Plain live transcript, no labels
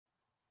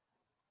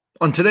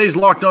On today's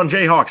Locked On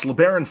Jayhawks,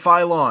 Labaron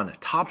Philon,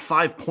 top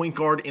 5 point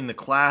guard in the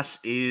class,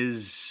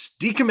 is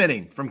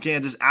decommitting from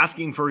Kansas,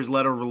 asking for his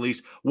letter of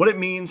release, what it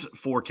means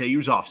for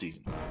KU's offseason.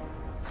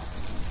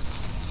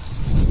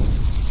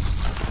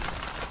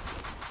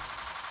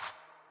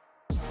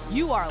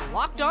 You are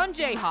Locked On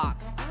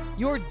Jayhawks,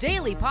 your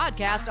daily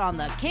podcast on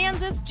the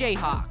Kansas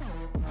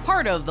Jayhawks.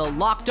 Part of the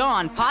Locked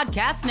On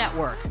Podcast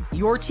Network,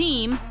 your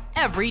team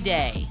every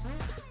day.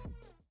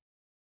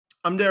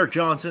 I'm Derek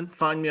Johnson.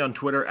 Find me on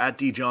Twitter at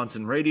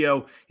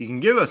DJohnsonRadio. You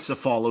can give us a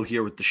follow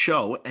here with the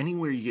show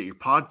anywhere you get your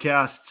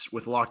podcasts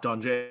with Locked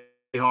On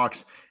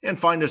Jayhawks, and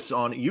find us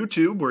on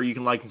YouTube where you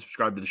can like and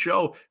subscribe to the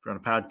show. If you're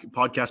on a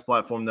podcast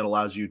platform that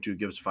allows you to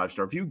give us a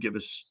 5-star review, give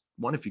us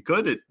one if you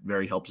could. It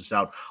very helps us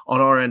out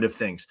on our end of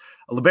things.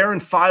 Labaron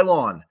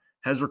Philon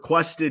has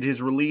requested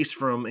his release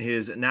from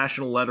his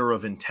national letter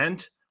of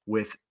intent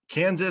with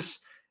Kansas.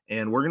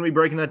 And we're going to be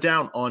breaking that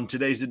down on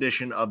today's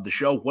edition of the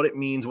show, what it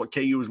means, what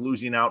KU is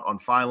losing out on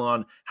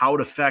Philon, how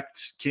it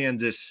affects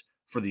Kansas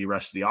for the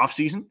rest of the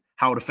offseason,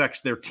 how it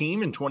affects their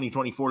team in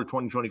 2024 to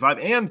 2025,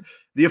 and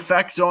the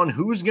effect on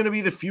who's going to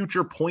be the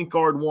future point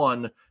guard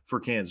one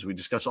for Kansas. We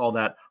discuss all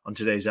that on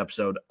today's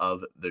episode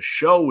of the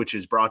show, which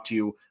is brought to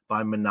you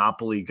by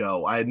Monopoly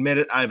Go. I admit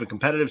it, I have a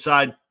competitive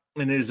side,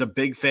 and it is a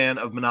big fan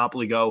of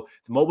Monopoly Go,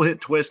 the mobile hit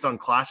twist on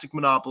classic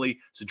Monopoly.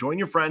 So join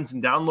your friends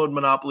and download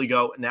Monopoly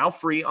Go, now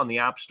free on the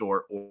App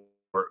Store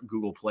or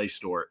Google Play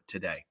Store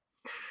today.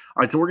 All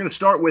right, so we're going to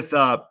start with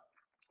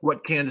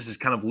what Kansas is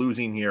kind of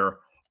losing here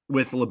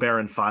with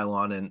Labaron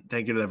Philon, and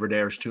thank you to the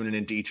Everydayers tuning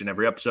into each and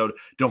every episode.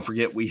 Don't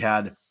forget, we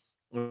had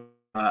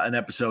an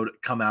episode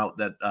come out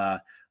that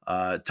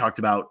talked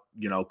about,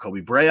 Kobe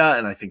Brea,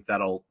 and I think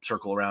that'll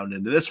circle around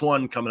into this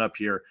one coming up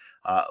here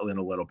in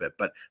a little bit.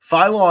 But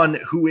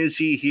Philon, who is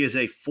he? He is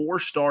a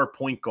 4-star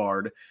point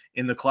guard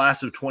in the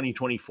class of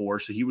 2024.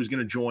 So he was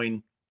going to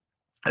join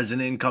as an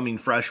incoming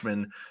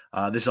freshman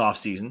this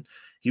offseason.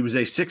 He was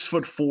a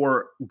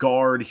 6'4"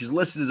 guard. He's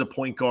listed as a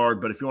point guard,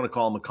 but if you want to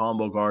call him a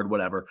combo guard,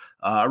 whatever.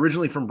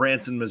 Originally from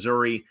Branson,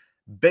 Missouri.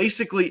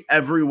 Basically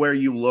everywhere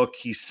you look,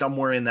 he's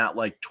somewhere in that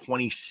like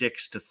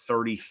 26 to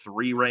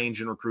 33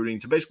 range in recruiting.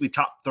 So basically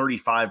top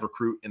 35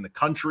 recruit in the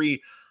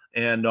country.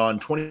 And on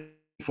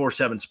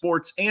 24/7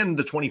 Sports and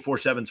the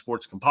 24/7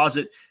 Sports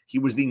Composite, he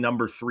was the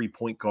number 3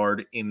 point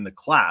guard in the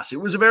class.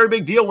 It was a very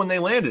big deal when they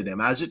landed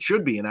him, as it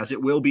should be, and as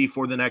it will be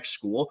for the next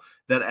school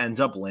that ends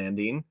up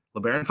landing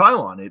Labaron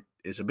Philon. It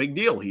is a big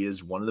deal. He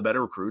is one of the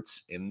better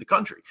recruits in the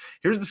country.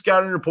 Here's the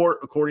scouting report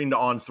according to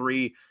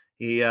On3.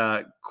 He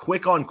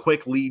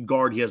quick lead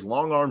guard. He has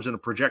long arms and a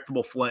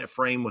projectable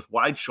frame with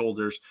wide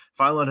shoulders.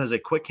 Philon has a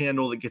quick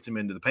handle that gets him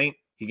into the paint.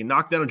 He can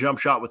knock down a jump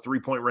shot with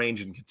 3-point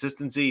range and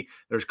consistency.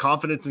 There's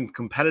confidence and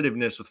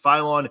competitiveness with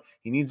Philon.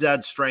 He needs to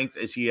add strength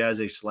as he has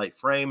a slight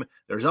frame.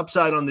 There's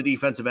upside on the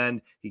defensive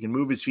end. He can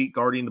move his feet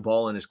guarding the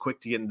ball and is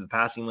quick to get into the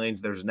passing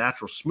lanes. There's a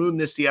natural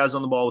smoothness he has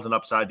on the ball with an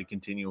upside to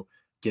continue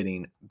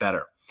getting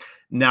better.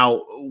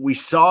 Now, we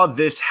saw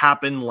this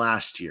happen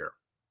last year.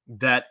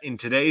 That in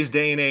today's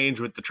day and age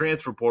with the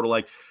transfer portal,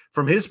 like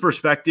from his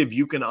perspective,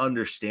 you can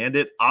understand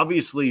it.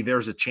 Obviously,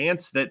 there's a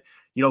chance that,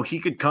 he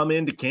could come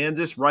into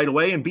Kansas right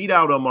away and beat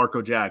out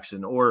Elmarko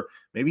Jackson, or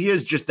maybe he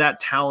is just that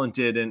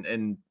talented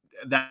and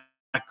that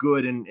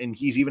good. And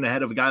he's even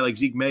ahead of a guy like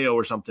Zeke Mayo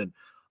or something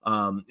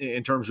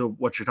in terms of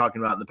what you're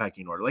talking about in the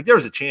pecking order. Like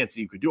there's a chance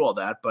that you could do all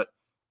that, but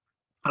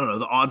I don't know.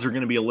 The odds are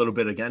going to be a little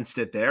bit against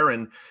it there.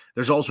 And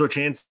there's also a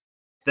chance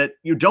that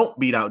you don't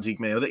beat out Zeke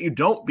Mayo, that you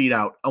don't beat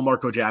out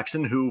Elmarko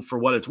Jackson, who, for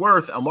what it's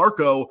worth,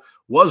 Elmarko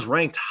was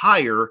ranked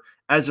higher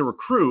as a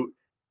recruit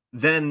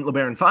than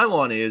Labaron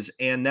Philon is,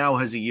 and now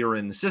has a year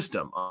in the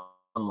system,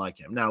 unlike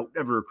him. Now,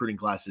 every recruiting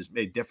class is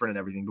made different and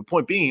everything, but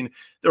point being,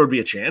 there would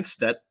be a chance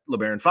that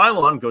Labaron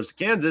Philon goes to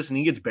Kansas and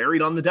he gets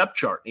buried on the depth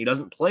chart, and he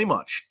doesn't play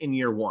much in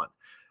year one,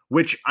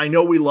 which I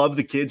know we love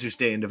the kids who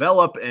stay and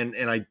develop, and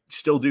I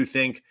still do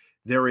think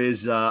there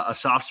is a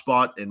soft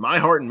spot in my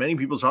heart and many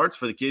people's hearts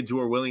for the kids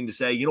who are willing to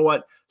say, you know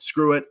what,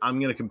 screw it. I'm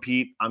going to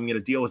compete. I'm going to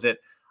deal with it.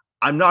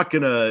 I'm not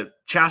going to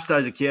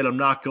chastise a kid. I'm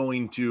not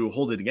going to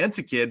hold it against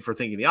a kid for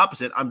thinking the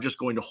opposite. I'm just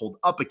going to hold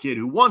up a kid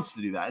who wants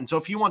to do that. And so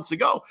if he wants to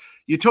go,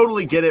 you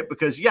totally get it,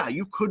 because yeah,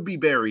 you could be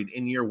buried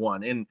in year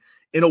one. And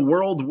in a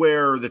world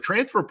where the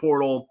transfer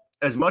portal,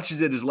 as much as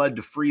it has led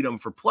to freedom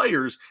for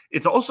players,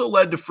 it's also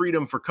led to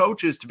freedom for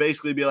coaches to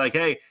basically be like,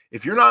 hey,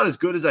 if you're not as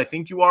good as I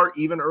think you are,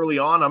 even early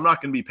on, I'm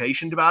not going to be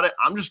patient about it.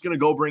 I'm just going to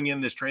go bring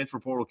in this transfer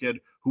portal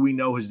kid who we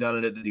know has done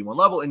it at the D1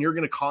 level. And you're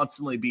going to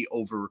constantly be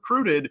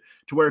over-recruited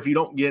to where if you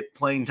don't get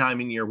playing time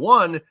in year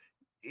one,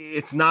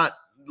 it's not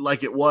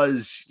like it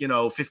was,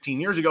 15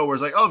 years ago, where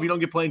it's like, oh, if you don't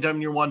get playing time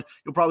in year one,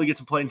 you'll probably get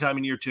some playing time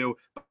in year two.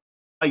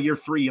 By year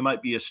 3, you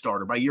might be a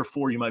starter. By year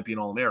 4, you might be an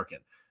All-American.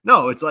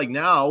 No, it's like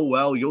now,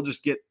 well, you'll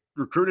just get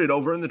recruited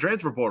over in the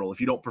transfer portal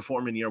if you don't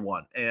perform in year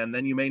one, and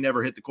then you may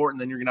never hit the court, and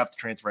then you're going to have to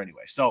transfer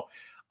anyway. So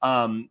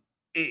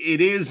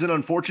it is an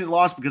unfortunate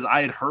loss, because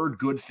I had heard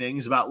good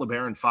things about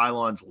Labaron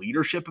Philon's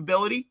leadership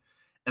ability,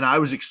 and I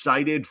was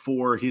excited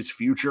for his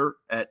future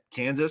at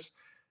Kansas.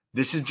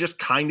 this is just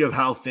kind of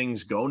how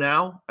things go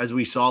now, as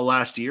we saw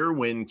last year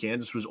when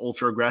Kansas was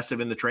ultra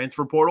aggressive in the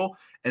transfer portal,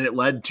 and it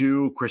led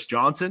to Chris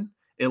Johnson.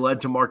 It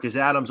led to Marcus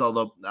Adams,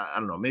 although I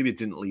don't know, maybe it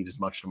didn't lead as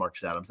much to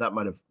Marcus Adams. That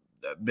might have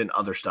been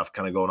other stuff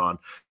kind of going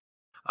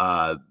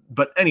on.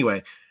 But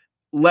anyway,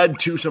 led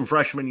to some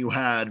freshmen you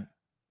had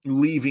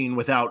leaving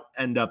without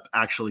end up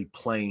actually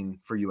playing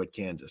for you at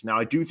Kansas. Now,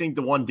 I do think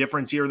the one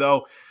difference here,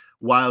 though,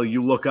 while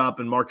you look up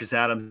and Marcus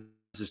Adams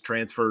has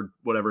transferred,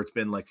 whatever it's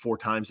been, like 4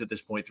 times at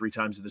this point, 3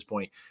 times at this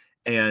point,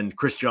 and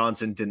Chris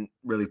Johnson didn't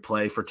really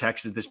play for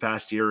Texas this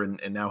past year and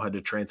now had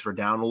to transfer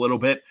down a little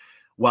bit.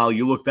 While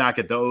you look back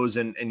at those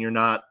and you're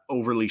not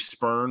overly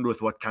spurned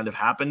with what kind of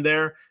happened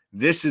there,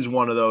 this is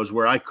one of those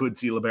where I could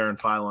see Labaron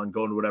Philon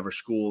going to whatever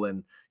school,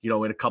 and, in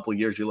a couple of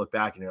years you look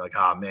back and you're like,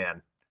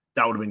 man,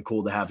 that would have been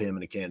cool to have him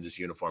in a Kansas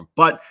uniform.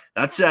 But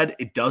that said,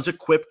 it does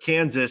equip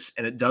Kansas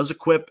and it does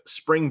equip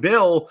Spring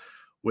Bill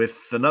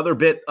with another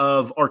bit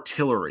of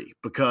artillery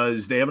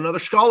because they have another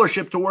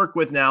scholarship to work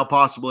with now,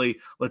 possibly.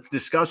 Let's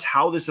discuss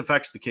how this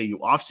affects the KU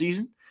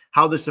offseason,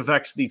 how this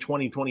affects the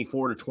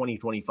 2024 to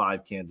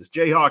 2025 Kansas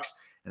Jayhawks,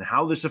 and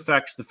how this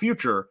affects the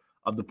future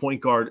of the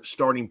point guard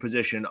starting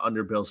position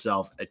under Bill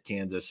Self at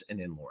Kansas and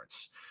in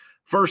Lawrence.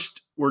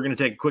 First, we're going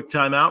to take a quick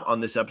timeout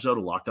on this episode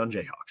of Locked On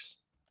Jayhawks.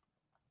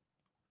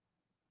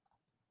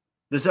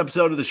 This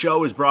episode of the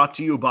show is brought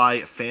to you by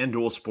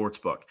FanDuel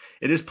Sportsbook.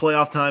 It is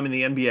playoff time in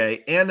the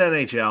NBA and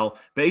NHL.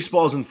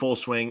 Baseball's in full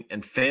swing,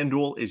 and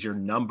FanDuel is your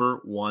number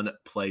one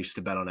place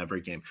to bet on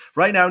every game.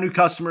 Right now, new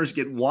customers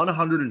get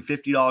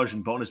 $150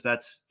 in bonus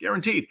bets,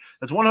 guaranteed.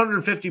 That's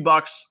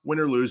 $150, win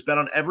or lose. Bet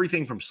on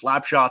everything from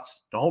slap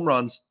shots to home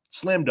runs,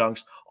 slam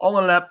dunks, all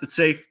on an app that's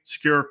safe,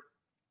 secure,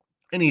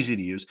 and easy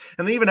to use.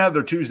 And they even have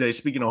their Tuesdays,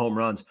 speaking of home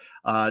runs,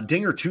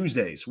 Dinger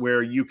Tuesdays,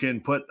 where you can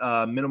put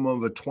a minimum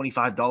of a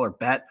 $25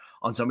 bet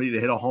on somebody to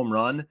hit a home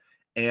run.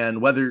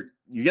 And whether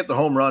you get the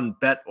home run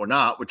bet or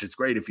not, which is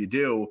great if you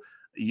do,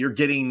 you're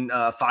getting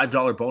a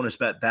 $5 bonus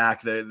bet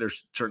back.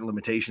 There's certain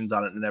limitations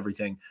on it and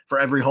everything for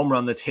every home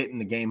run that's hit in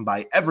the game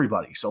by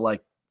everybody. So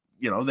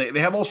they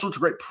have all sorts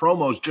of great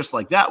promos just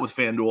like that with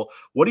FanDuel.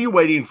 What are you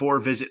waiting for?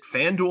 Visit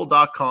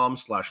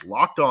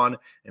FanDuel.com/lockedon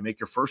and make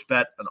your first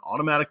bet an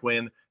automatic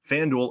win.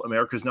 FanDuel,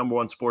 America's number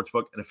one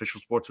sportsbook and official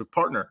sportsbook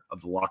partner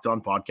of the Locked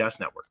On Podcast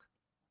Network.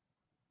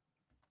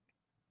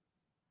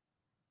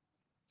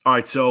 All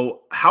right,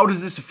 so how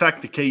does this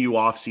affect the KU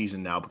offseason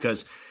now?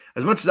 Because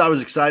as much as I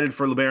was excited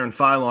for Labaron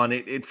Philon,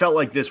 it felt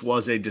like this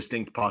was a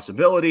distinct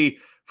possibility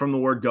from the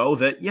word go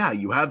that, yeah,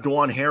 you have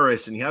Dajuan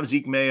Harris and you have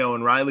Zeke Mayo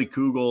and Riley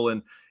Kugel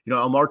and,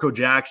 Elmarko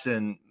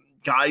Jackson,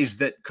 guys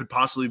that could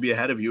possibly be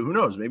ahead of you. Who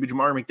knows? Maybe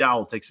Jamar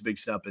McDowell takes a big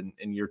step in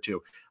year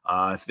 2.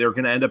 If they're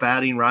going to end up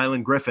adding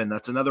Rylan Griffin,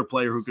 that's another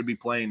player who could be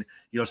playing,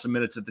 some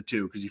minutes at the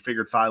 2 because you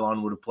figured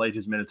Philon would have played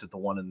his minutes at the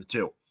 1 and the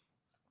 2.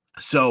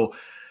 So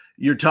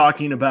you're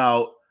talking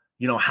about,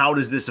 how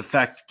does this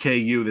affect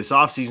KU this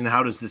offseason?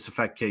 How does this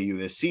affect KU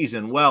this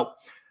season? Well,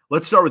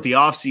 let's start with the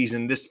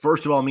offseason. This,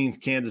 first of all, means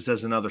Kansas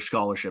has another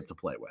scholarship to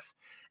play with.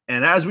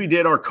 And as we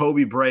did our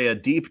Kobe Brea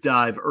deep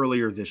dive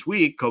earlier this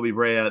week, Kobe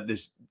Brea,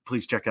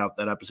 please check out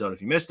that episode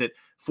if you missed it,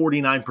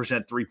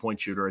 49% three-point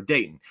shooter at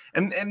Dayton.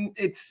 And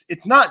it's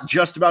not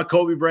just about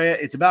Kobe Brea.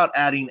 It's about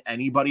adding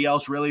anybody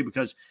else, really,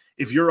 because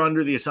if you're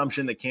under the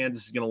assumption that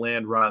Kansas is going to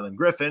land Rylan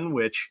Griffin,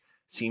 which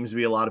seems to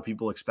be a lot of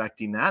people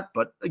expecting that.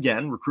 But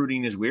again,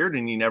 recruiting is weird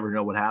and you never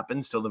know what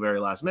happens till the very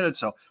last minute.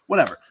 So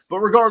whatever. But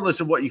regardless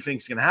of what you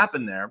think is going to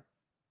happen there,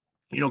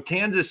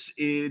 Kansas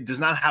does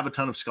not have a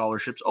ton of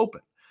scholarships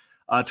open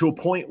to a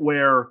point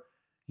where,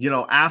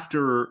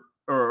 after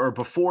or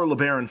before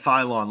Labaron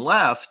Philon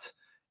left,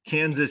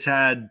 Kansas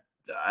had,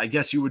 I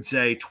guess you would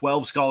say,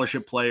 12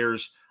 scholarship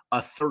players. A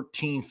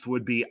 13th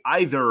would be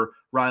either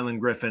Rylan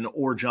Griffin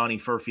or Johnny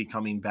Furphy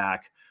coming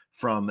back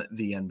from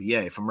the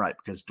NBA, if I'm right,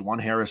 because Dajuan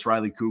Harris,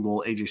 Riley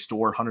Kugel, AJ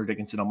Storr, Hunter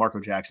Dickinson,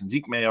 Elmarko Jackson,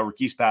 Zeke Mayo,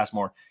 Raquise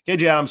Passmore,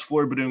 KJ Adams,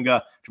 Floyd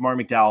Badunga,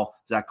 Jamar McDowell,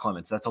 Zach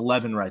Clements. That's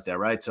 11 right there,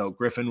 right? So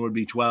Griffin would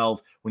be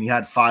 12. When you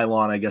had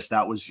Philon, I guess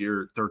that was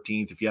your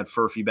 13th if you had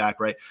Furphy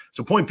back, right?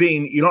 So point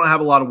being, you don't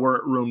have a lot of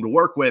room to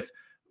work with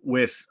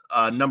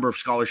a number of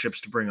scholarships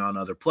to bring on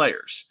other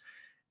players.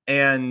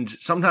 And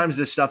sometimes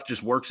this stuff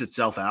just works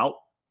itself out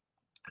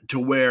to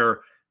where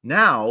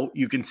now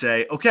you can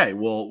say, okay,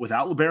 well,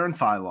 without Labaron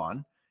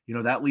Philon,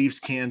 that leaves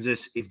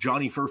Kansas, if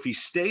Johnny Furphy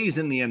stays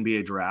in the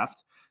NBA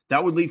draft,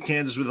 that would leave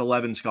Kansas with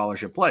 11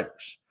 scholarship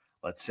players.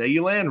 Let's say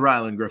you land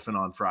Rylan Griffin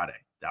on Friday.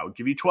 That would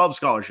give you 12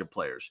 scholarship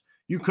players.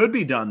 You could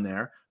be done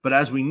there, but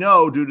as we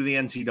know, due to the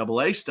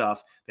NCAA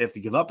stuff, they have to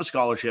give up a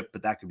scholarship,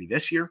 but that could be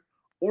this year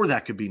or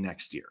that could be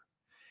next year.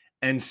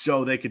 And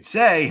so they could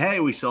say, hey,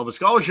 we still have a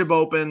scholarship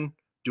open.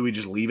 Do we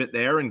just leave it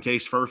there in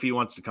case Furphy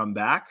wants to come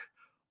back?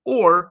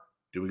 Or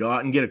do we go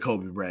out and get a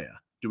Kobe Brea?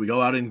 Do we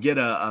go out and get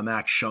a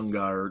Max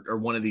Shunga or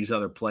one of these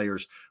other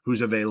players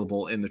who's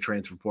available in the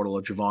transfer portal,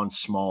 a Javon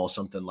Small,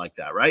 something like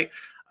that, right?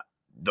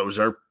 Those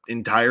are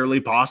entirely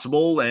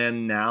possible,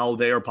 and now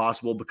they are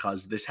possible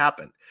because this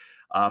happened.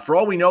 For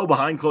all we know,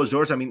 behind closed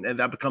doors, I mean,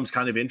 that becomes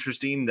kind of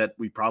interesting that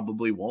we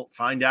probably won't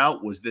find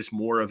out. Was this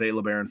more of a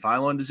Labaron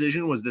Philon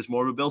decision? Was this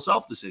more of a Bill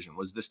Self decision?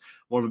 Was this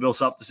more of a Bill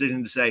Self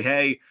decision to say,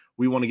 hey,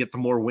 we want to get the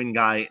more win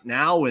guy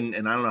now, and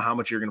I don't know how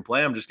much you're going to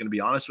play. I'm just going to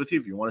be honest with you.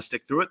 If you want to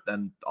stick through it,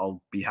 then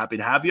I'll be happy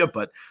to have you,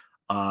 but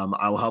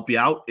I will help you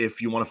out if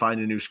you want to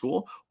find a new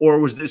school. Or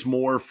was this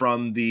more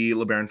from the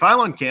Labaron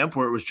Philon camp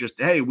where it was just,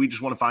 hey, we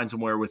just want to find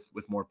somewhere with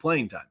more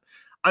playing time?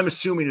 I'm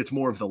assuming it's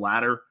more of the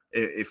latter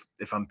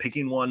if I'm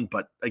picking one,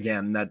 but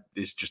again, that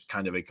is just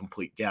kind of a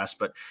complete guess.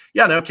 But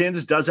yeah, now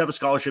Kansas does have a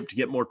scholarship to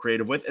get more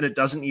creative with, and it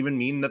doesn't even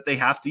mean that they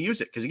have to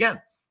use it. Because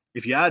again,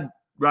 if you had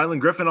Ryland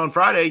Griffin on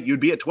Friday, you'd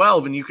be at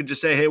 12, and you could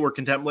just say, hey, we're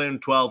contemplating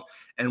 12,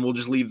 and we'll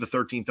just leave the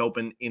 13th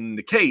open in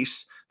the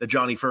case that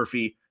Johnny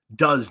Furphy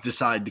does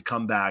decide to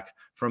come back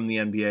from the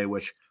NBA,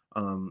 which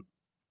I don't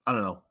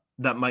know,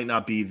 that might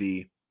not be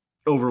the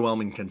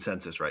overwhelming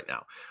consensus right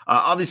now.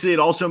 Obviously, it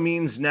also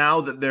means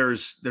now that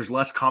there's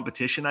less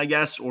competition, I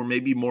guess, or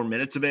maybe more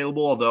minutes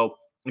available. Although,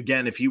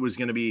 again, if he was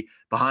going to be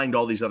behind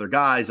all these other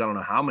guys, I don't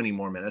know how many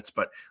more minutes,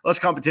 but less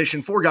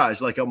competition for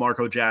guys like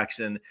Elmarko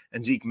Jackson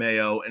and Zeke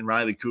Mayo and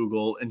Riley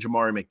Kugel and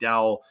Jamari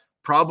McDowell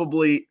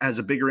probably has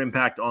a bigger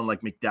impact on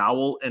like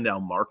McDowell and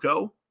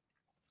Elmarko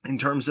in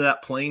terms of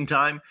that playing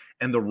time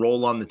and the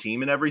role on the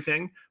team and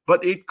everything.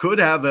 But it could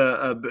have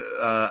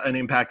an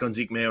impact on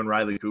Zeke Mayo and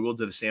Riley Kugel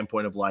to the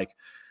standpoint of like,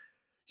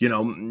 you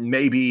know,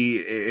 maybe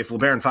if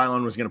Labaron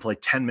Philon was going to play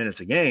 10 minutes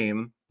a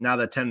game, now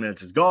that 10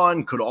 minutes is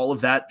gone, could all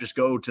of that just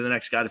go to the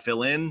next guy to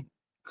fill in?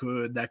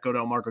 Could that go to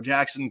Elmarko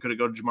Jackson? Could it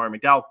go to Jamari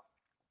McDowell?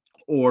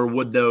 Or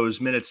would those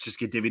minutes just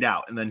get divvied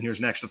out? And then here's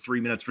an extra 3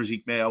 minutes for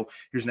Zeke Mayo.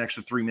 Here's an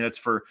extra 3 minutes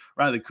for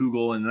Riley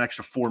Kugel and an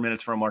extra 4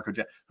 minutes for Elmarko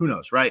Jackson. Who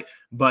knows, right?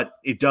 But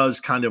it does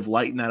kind of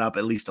lighten that up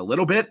at least a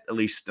little bit, at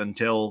least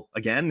until,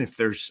 again, if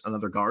there's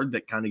another guard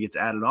that kind of gets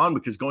added on.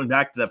 Because going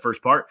back to that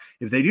first part,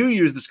 if they do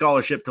use the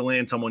scholarship to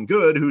land someone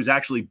good who's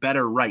actually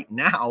better right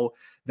now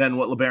than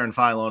what Labaron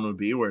Philon would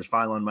be, whereas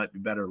Philon might be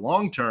better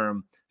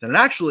long-term, then it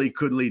actually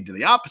could lead to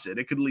the opposite.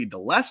 It could lead to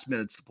less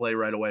minutes to play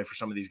right away for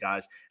some of these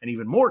guys and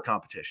even more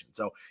competition.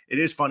 So it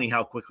is funny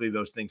how quickly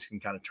those things can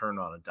kind of turn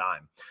on a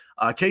dime.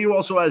 KU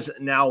also has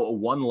now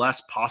one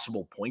less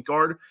possible point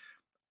guard,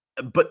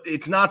 but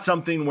it's not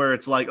something where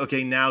it's like,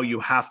 okay, now you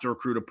have to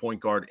recruit a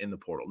point guard in the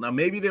portal. Now,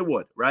 maybe they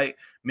would, right?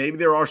 Maybe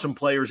there are some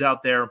players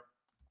out there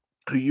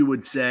who you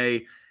would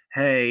say,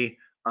 hey,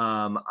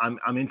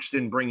 I'm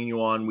interested in bringing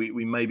you on.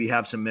 We maybe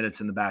have some minutes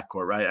in the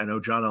backcourt, right? I know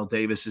John L.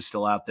 Davis is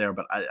still out there,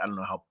 but I don't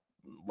know how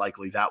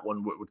likely that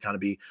one would kind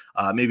of be.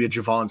 Maybe a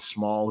Javon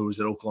Small, who was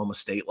at Oklahoma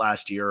State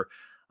last year.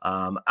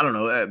 I don't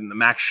know.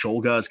 Max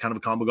Scholga is kind of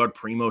a combo guard.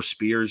 Primo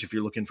Spears, if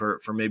you're looking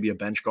for maybe a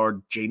bench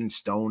guard. Jaden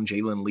Stone,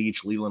 Jalen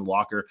Leach, Leland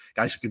Walker,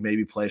 guys who could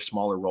maybe play a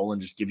smaller role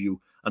and just give you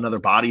another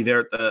body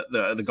there at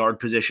the guard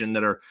position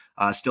that are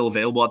still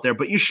available out there.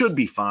 But you should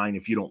be fine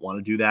if you don't want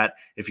to do that.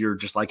 If you're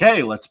just like,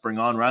 hey, let's bring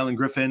on Ryland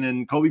Griffin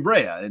and Kobe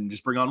Brea and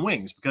just bring on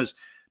wings, because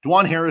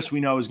Dajuan Harris, we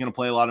know, is going to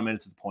play a lot of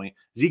minutes at the point.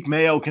 Zeke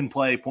Mayo can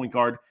play point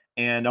guard,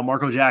 and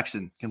Elmarko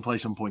Jackson can play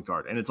some point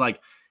guard. And it's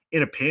like,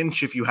 in a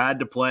pinch, if you had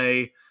to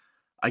play,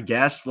 I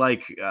guess,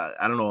 like,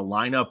 I don't know, a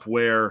lineup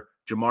where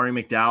Jamari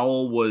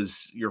McDowell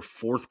was your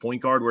fourth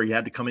point guard, where you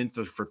had to come in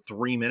for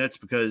 3 minutes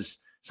because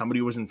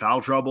somebody was in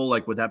foul trouble,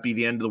 like, would that be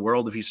the end of the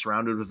world if he's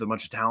surrounded with a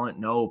bunch of talent?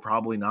 No,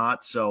 probably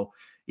not. So,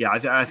 yeah,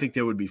 I think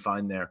they would be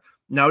fine there.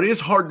 Now, it is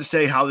hard to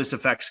say how this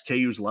affects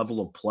KU's level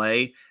of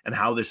play and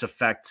how this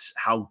affects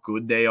how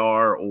good they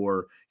are,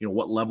 or, you know,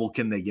 what level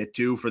can they get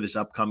to for this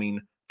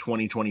upcoming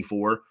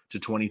 2024 to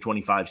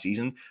 2025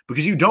 season,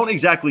 because you don't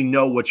exactly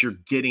know what you're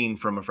getting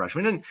from a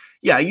freshman. And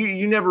yeah,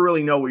 you never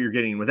really know what you're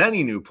getting with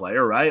any new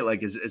player, right?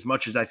 Like, as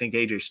much as I think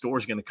AJ Storr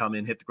is going to come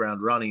in, hit the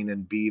ground running,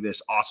 and be this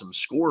awesome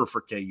scorer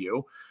for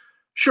KU,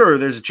 sure,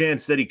 there's a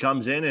chance that he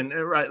comes in and,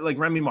 right, like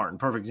Remy Martin,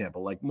 perfect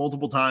example, like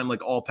multiple time,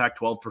 like all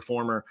Pac-12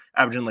 performer,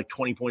 averaging like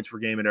 20 points per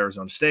game at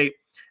Arizona State.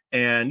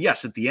 And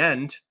yes, at the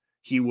end,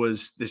 he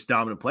was this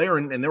dominant player,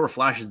 and there were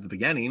flashes at the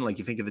beginning. Like,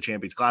 you think of the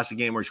Champions Classic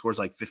game where he scores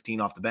like 15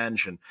 off the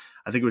bench, and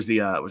I think it was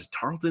was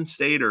Tarleton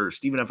State or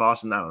Stephen F.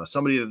 Austin, I don't know,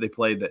 somebody that they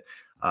played that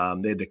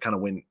they had to kind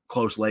of win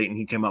close late, and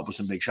he came up with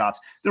some big shots.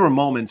 There were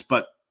moments,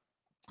 but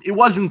it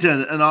wasn't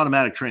an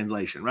automatic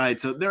translation, right?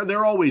 So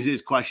there always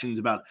is questions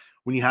about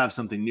when you have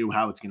something new,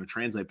 how it's going to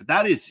translate. But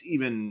that is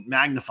even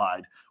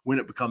magnified when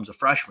it becomes a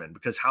freshman,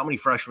 because how many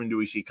freshmen do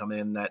we see come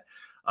in that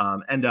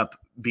end up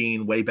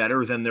being way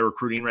better than their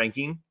recruiting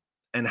ranking?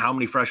 And how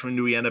many freshmen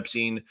do we end up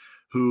seeing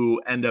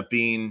who end up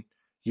being,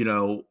 you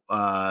know,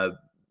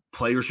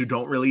 players who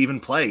don't really even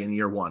play in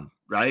year one,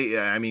 right?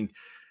 I mean,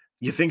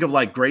 you think of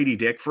like Grady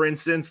Dick, for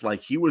instance,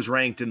 like he was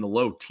ranked in the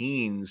low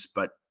teens,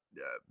 but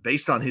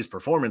based on his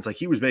performance, like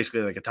he was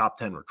basically like a top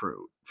 10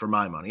 recruit for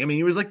my money. I mean,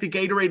 he was like the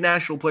Gatorade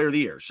National Player of the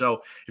Year.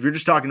 So if you're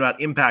just talking about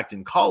impact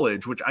in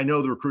college, which I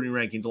know the recruiting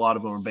rankings, a lot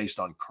of them are based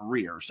on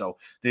career. So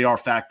they are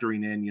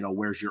factoring in, you know,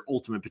 where's your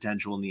ultimate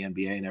potential in the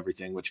NBA and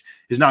everything, which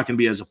is not going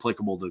to be as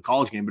applicable to the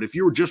college game. But if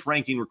you were just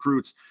ranking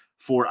recruits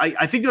for,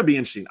 I think that'd be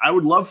interesting. I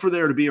would love for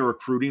there to be a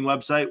recruiting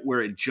website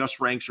where it just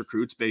ranks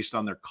recruits based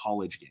on their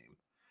college game.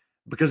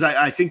 because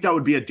I think that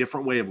would be a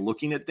different way of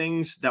looking at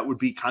things. That would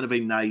be kind of a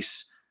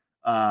nice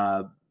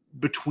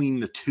between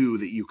the two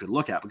that you could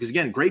look at. Because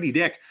again, Grady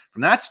Dick,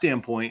 from that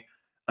standpoint,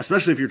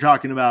 especially if you're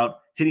talking about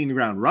hitting the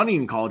ground running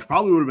in college,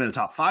 probably would have been a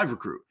top 5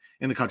 recruit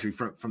in the country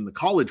from the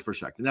college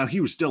perspective. Now, he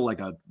was still like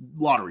a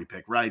lottery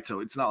pick, right? So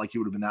it's not like he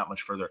would have been that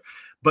much further.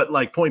 But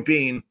like, point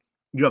being,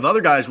 you have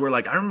other guys where,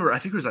 like, I remember, I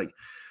think it was like,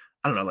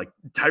 I don't know, like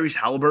Tyrese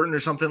Halliburton or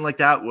something like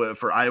that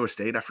for Iowa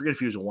State. I forget if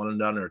he was a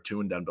 1-and-done or a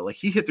 2-and-done, but like,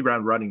 he hit the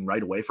ground running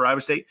right away for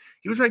Iowa State.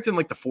 He was ranked in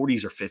like the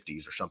 40s or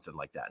 50s or something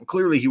like that. And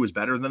clearly he was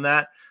better than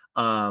that.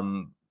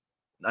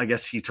 I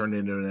guess he turned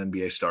into an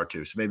NBA star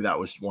too. So maybe that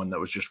was one that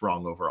was just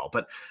wrong overall.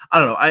 But I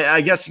don't know.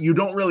 I guess you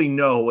don't really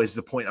know, is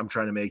the point I'm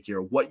trying to make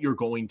here, what you're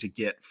going to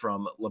get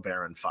from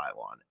Labaron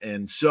Philon.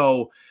 And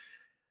so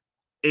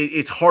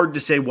it's hard to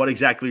say what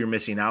exactly you're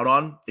missing out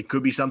on. It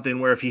could be something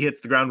where if he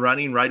hits the ground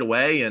running right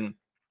away and,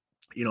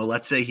 you know,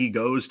 let's say he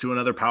goes to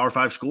another Power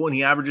 5 school and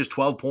he averages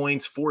 12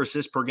 points, 4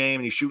 assists per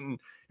game, and he's shooting,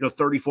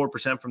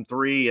 34% from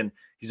 3, and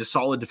he's a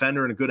solid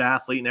defender and a good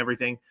athlete and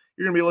everything.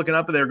 You're going to be looking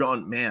up at there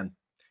going, man,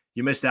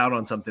 you missed out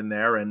on something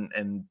there,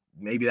 and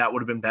maybe that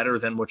would have been better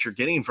than what you're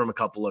getting from a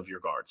couple of your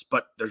guards.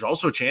 But there's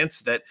also a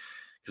chance that,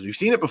 because we've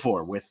seen it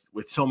before with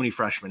so many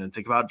freshmen, and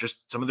think about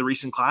just some of the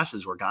recent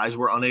classes where guys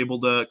were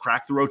unable to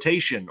crack the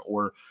rotation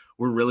or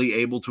were really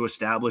able to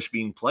establish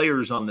being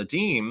players on the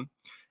team,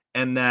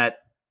 and that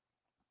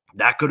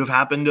could have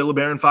happened to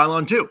Labaron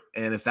Philon too.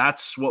 And if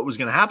that's what was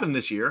going to happen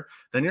this year,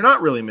 then you're not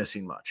really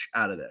missing much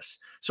out of this.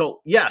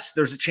 So yes,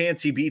 there's a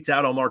chance he beats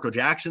out Elmarko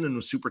Jackson and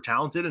was super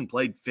talented and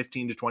played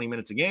 15 to 20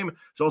 minutes a game.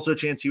 There's also a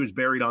chance he was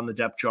buried on the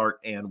depth chart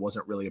and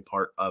wasn't really a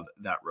part of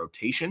that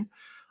rotation.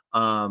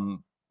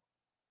 Now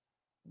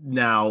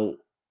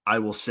I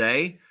will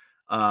say,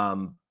 I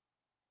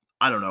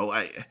don't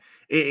know.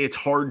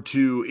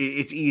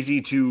 It's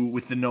easy to,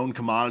 with the known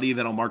commodity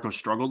that Elmarko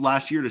struggled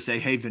last year, to say,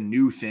 hey, the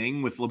new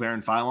thing with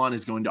Labaron Philon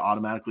is going to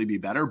automatically be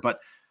better. But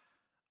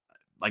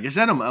like I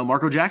said,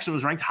 Elmarko Jackson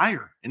was ranked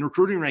higher in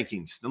recruiting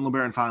rankings than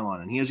Labaron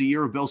Philon, and he has a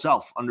year of Bill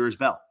Self under his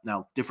belt.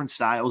 Now, different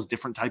styles,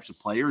 different types of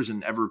players,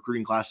 and every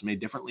recruiting class is made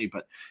differently.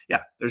 But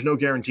yeah, there's no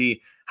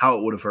guarantee how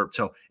it would have hurt.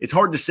 So it's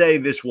hard to say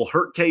this will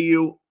hurt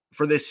KU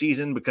for this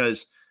season,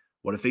 because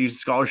what if they use the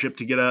scholarship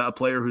to get a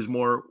player who's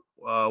more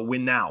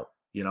win now,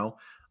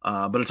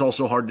 But it's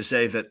also hard to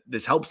say that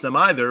this helps them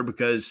either,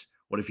 because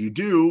what if you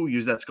do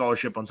use that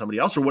scholarship on somebody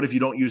else? Or what if you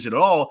don't use it at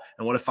all?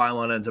 And what if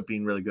Philon ends up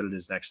being really good at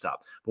his next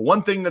stop? But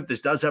one thing that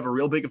this does have a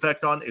real big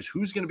effect on is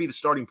who's going to be the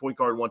starting point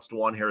guard once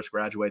Dajuan Harris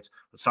graduates.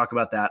 Let's talk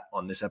about that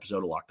on this episode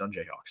of Locked On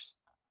Jayhawks.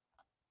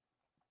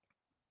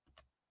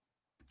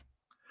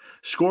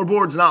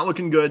 Scoreboard's not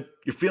looking good.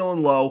 You're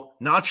feeling low.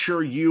 Not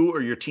sure you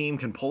or your team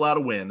can pull out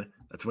a win.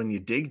 That's when you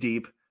dig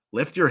deep,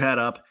 lift your head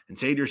up, and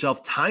say to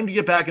yourself, time to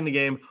get back in the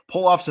game,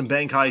 pull off some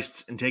bank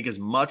heists, and take as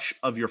much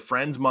of your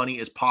friends' money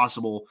as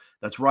possible.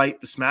 That's right,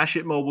 the smash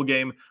hit mobile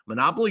game,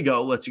 Monopoly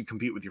Go, lets you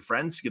compete with your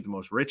friends to get the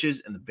most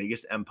riches and the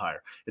biggest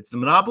empire. It's the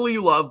Monopoly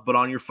you love, but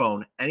on your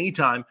phone,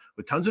 anytime,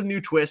 with tons of new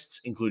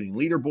twists, including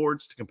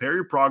leaderboards to compare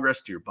your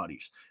progress to your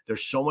buddies.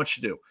 There's so much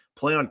to do.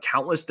 Play on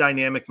countless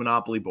dynamic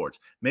Monopoly boards.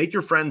 Make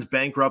your friends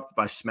bankrupt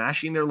by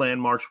smashing their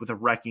landmarks with a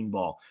wrecking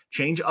ball.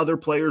 Change other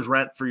players'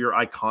 rent for your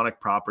iconic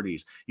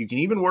properties. You can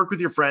even work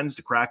with your friends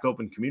to crack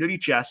open community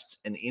chests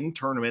and in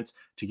tournaments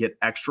to get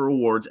extra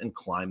rewards and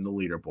climb the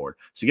leaderboard.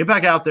 So get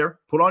back out there,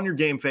 put on your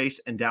game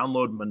face, and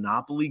download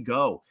Monopoly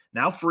Go,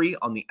 now free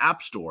on the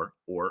App Store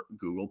or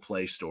Google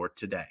Play Store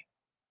today.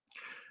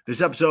 This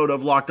episode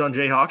of Locked On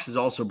Jayhawks is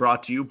also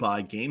brought to you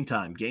by Game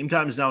Time. Game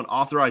Time is now an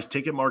authorized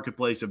ticket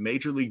marketplace of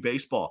Major League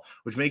Baseball,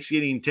 which makes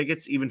getting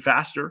tickets even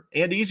faster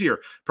and easier.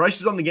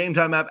 Prices on the Game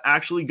Time app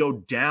actually go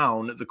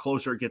down the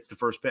closer it gets to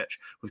first pitch.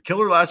 With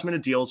killer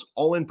last-minute deals,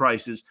 all-in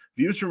prices,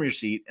 views from your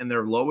seat, and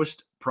their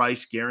lowest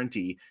price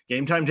guarantee,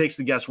 Game Time takes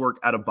the guesswork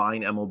out of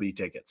buying MLB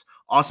tickets.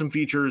 Awesome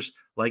features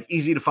like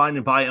easy to find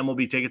and buy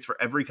MLB tickets for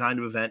every kind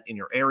of event in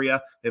your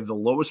area. They have the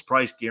lowest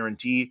price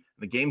guarantee.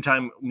 The Game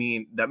Time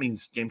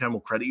means Game Time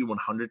will credit you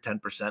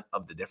 110%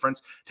 of the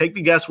difference. Take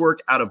the guesswork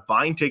out of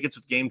buying tickets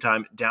with Game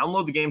Time.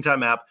 Download the Game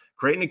Time app,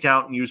 create an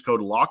account, and use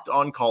code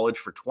LOCKEDONCollege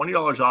for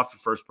 $20 off your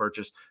first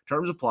purchase.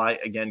 Terms apply.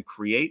 Again,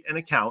 create an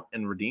account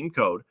and redeem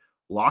code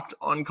Locked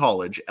On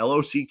College,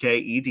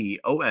 LOCKEDONCOLLEGE,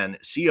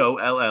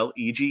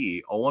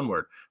 all one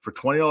word, for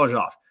 $20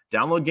 off.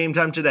 Download Game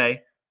Time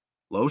today.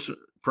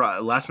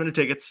 Last minute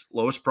tickets,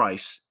 lowest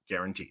price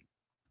guaranteed.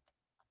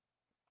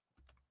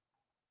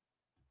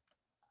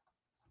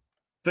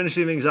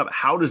 Finishing things up,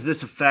 how does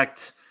this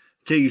affect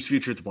KU's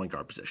future at the point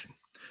guard position?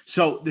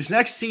 So this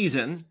next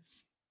season,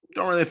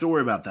 don't really have to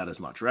worry about that as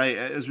much, right?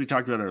 As we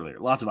talked about earlier,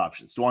 lots of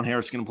options. Dajuan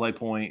Harris can play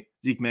point.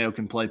 Zeke Mayo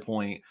can play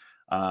point.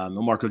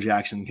 Elmarko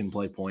Jackson can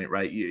play point,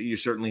 right? You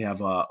certainly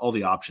have all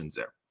the options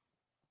there.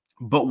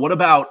 But what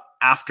about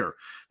after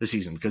the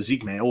season? Because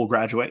Zeke Mayo will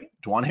graduate.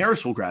 Dajuan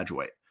Harris will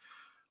graduate.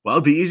 Well,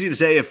 it'd be easy to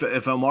say if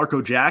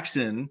Elmarko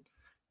Jackson,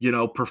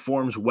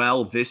 performs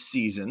well this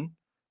season,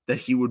 that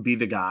he would be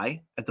the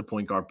guy at the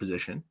point guard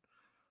position.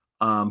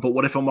 But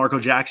what if Elmarko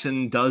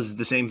Jackson does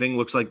the same thing,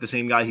 looks like the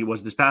same guy he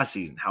was this past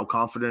season? How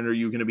confident are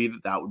you going to be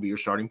that that would be your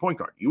starting point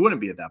guard? You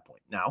wouldn't be at that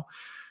point. Now,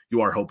 you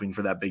are hoping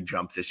for that big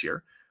jump this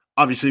year.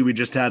 Obviously, we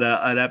just had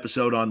an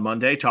episode on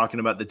Monday talking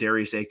about the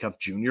Darius Acuff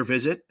Jr.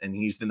 visit, and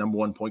he's the number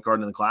one point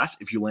guard in the class.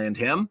 If you land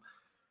him,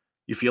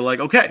 you feel like,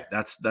 okay,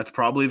 that's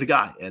probably the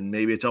guy. And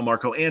maybe it's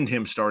Elmarko and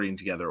him starting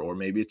together, or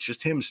maybe it's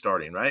just him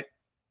starting, right?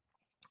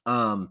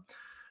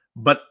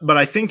 But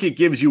I think it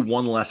gives you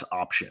one less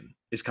option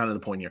is kind of the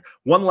point here.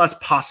 One less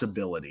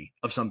possibility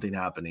of something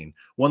happening.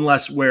 One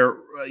less where,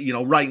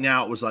 right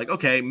now it was like,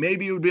 okay,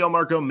 maybe it would be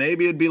Elmarko,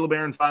 maybe it'd be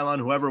Labaron Philon,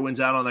 whoever wins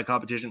out on that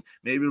competition.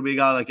 Maybe it'll be a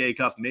guy like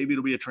Acuff. Maybe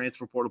it'll be a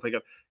transfer portal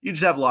pickup. You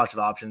just have lots of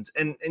options,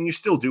 and you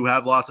still do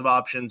have lots of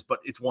options, but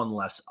it's one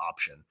less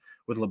option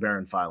with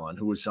Labaron Philon,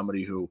 who was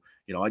somebody who,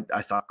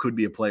 I thought could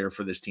be a player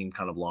for this team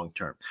kind of long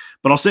term.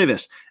 But I'll say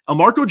this,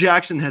 Elmarko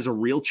Jackson has a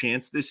real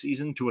chance this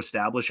season to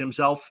establish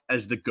himself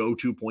as the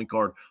go-to point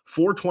guard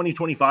for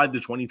 2025 to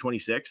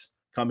 2026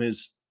 come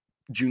his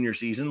junior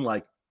season.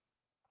 Like,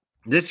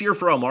 this year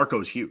for Elmarko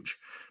is huge,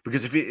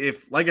 because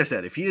if like I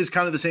said, if he is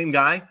kind of the same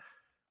guy,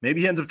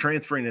 maybe he ends up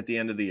transferring at the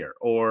end of the year,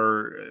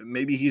 or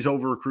maybe he's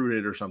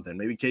over-recruited or something.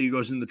 Maybe KU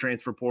goes in the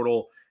transfer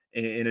portal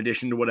in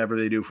addition to whatever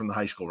they do from the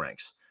high school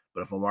ranks.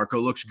 But if Elmarko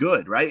looks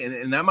good, right,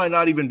 and that might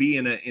not even be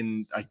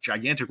in a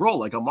gigantic role.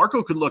 Like,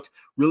 Elmarko could look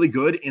really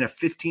good in a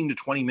 15 to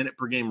 20 minute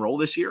per game role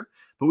this year,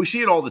 but we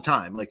see it all the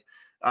time. Like,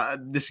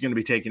 this is going to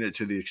be taking it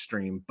to the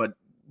extreme, but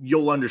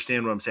you'll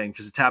understand what I'm saying,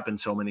 because it's happened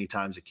so many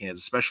times at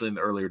Kansas, especially in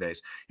the earlier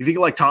days. You think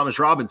of like Thomas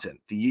Robinson,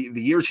 the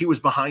years he was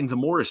behind the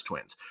Morris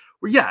twins,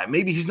 where, yeah,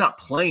 maybe he's not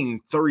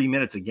playing 30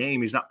 minutes a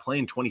game, he's not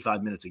playing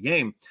 25 minutes a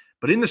game,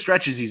 but in the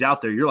stretches he's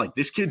out there, you're like,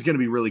 this kid's going to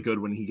be really good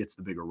when he gets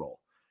the bigger role.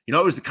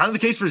 It was kind of the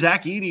case for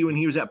Zach Edey when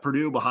he was at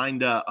Purdue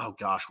behind,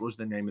 what was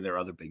the name of their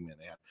other big man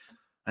they had?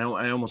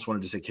 I almost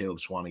wanted to say Caleb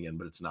Swan again,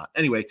 but it's not.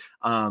 Anyway,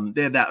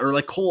 they had that. Or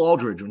like Cole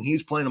Aldridge when he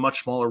was playing a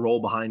much smaller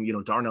role behind,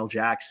 Darnell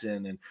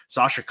Jackson and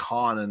Sasha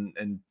Khan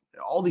and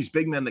all these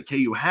big men that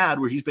KU had,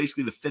 where he's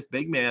basically the fifth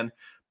big man.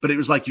 But it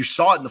was like you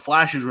saw it in the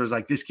flashes where it's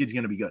like, this kid's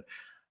going to be good.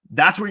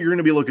 That's what you're going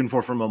to be looking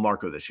for from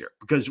Elmarko this year.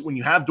 Because when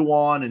you have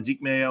Dajuan and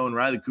Zeke Mayo and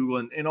Riley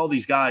Kugel and all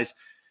these guys,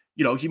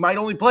 he might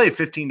only play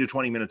 15 to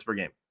 20 minutes per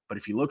game. But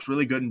if he looks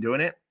really good in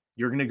doing it,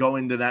 you're going to go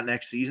into that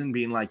next season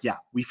being like, yeah,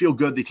 we feel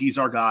good that he's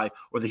our guy,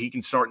 or that he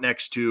can start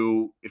next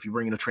to, if you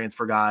bring in a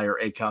transfer guy or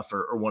Acuff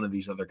or one of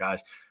these other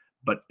guys.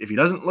 But if he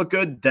doesn't look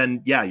good,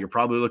 then yeah, you're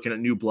probably looking at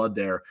new blood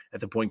there at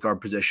the point guard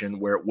position,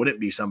 where it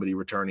wouldn't be somebody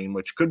returning,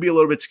 which could be a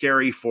little bit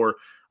scary for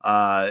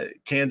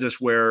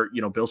Kansas, where,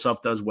 Bill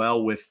Self does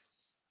well with,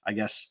 I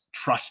guess,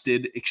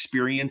 trusted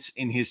experience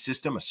in his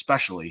system,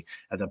 especially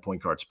at that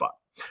point guard spot.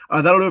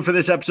 That'll do it for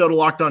this episode of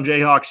Locked On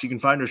Jayhawks. You can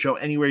find our show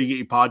anywhere you get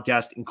your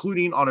podcast,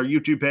 including on our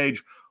YouTube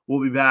page.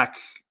 We'll be back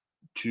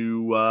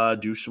to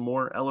do some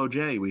more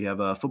LOJ. We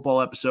have a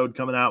football episode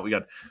coming out. We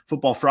got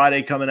Football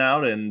Friday coming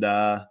out, and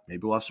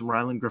maybe we'll have some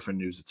Ryland Griffin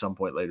news at some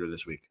point later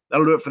this week.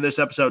 That'll do it for this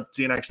episode.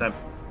 See you next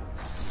time.